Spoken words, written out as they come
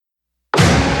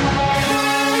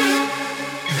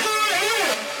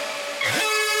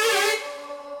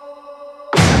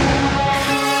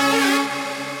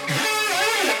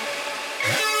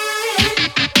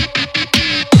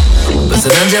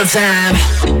real time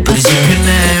부르지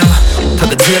편해요 더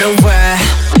들어와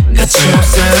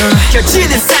거침없어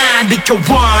겹치는 삶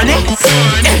비켜원해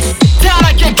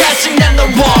편하게 갈수록 난 널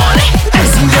원해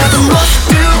숨겨둔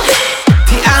모습도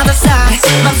The other side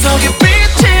맘속에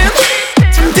비친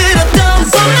잠들었던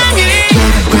소망이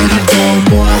Ready for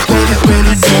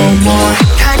more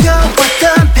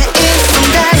가려웠던 패인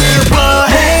순간이워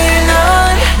매일 넌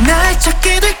날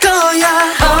찾게 될 거야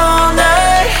All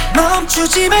night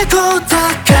멈추지 말고 다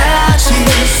같이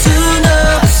순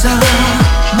없어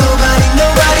Nobody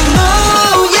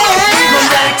know yeah 넌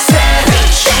like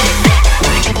savage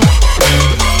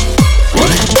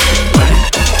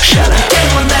Shut up Get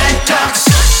one like dogs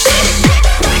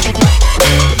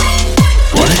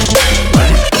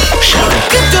Shut up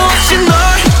끝도 없이 널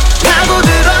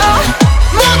파고들어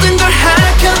모든 걸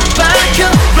밝혀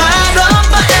Right on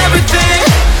my everything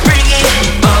Bring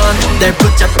it on 날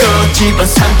붙잡고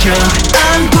집어삼켜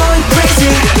I'm going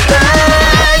crazy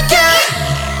like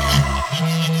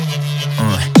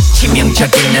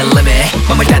치명적인 내 limit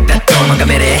몸을 닫아 도망가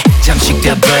매래 잠시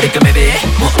뛰어버릴까 maybe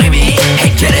뭐 의미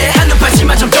해결해 한눈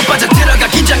팔지만 점점 빠져들어가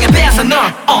긴장에 빼앗아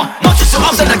널 멈출 수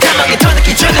없어 난 가망에 더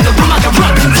늦기 전에 너 rumaka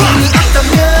run 힘이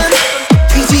없다면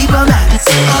뒤집어놔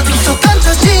어둠 속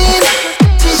감춰진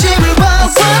진심을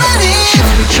원하니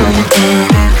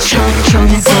Show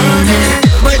me burn it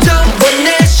뭘 더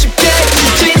원해 쉽게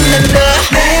주진 않아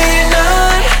매일 넌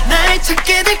날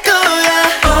찾게 될 거야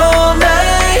All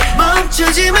night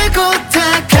멈추지 말고 다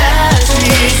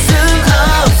같이 순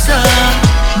없어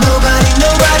Nobody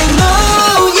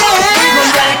know yeah 넌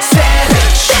like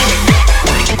savage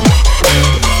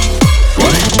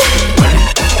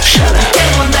Shut up Get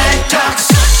one like dogs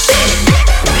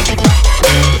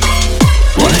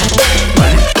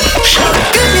Shut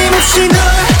up 끊임없이 널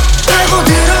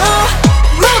파고들어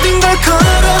모든 걸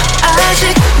걸어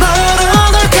아직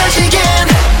멀어 널 가지겐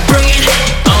Bring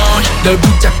it on 널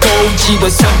붙잡고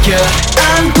집어삼켜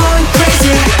I'm going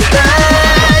crazy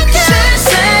like 쉴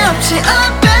새 없이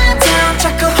up and down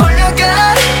자꾸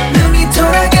홀려가 눈이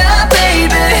돌아가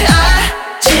baby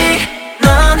아직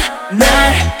넌 날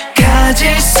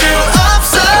가질 수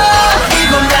없어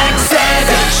이건 like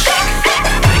savage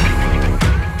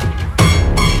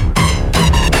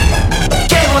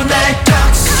Get one like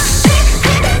dogs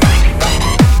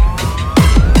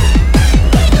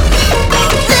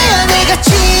내 안에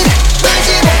갇힌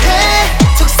마지막에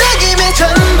속삭임에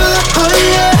전부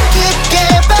홀려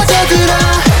깊게 빠져들어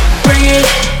Bring it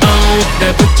on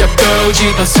날 붙잡고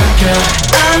집어서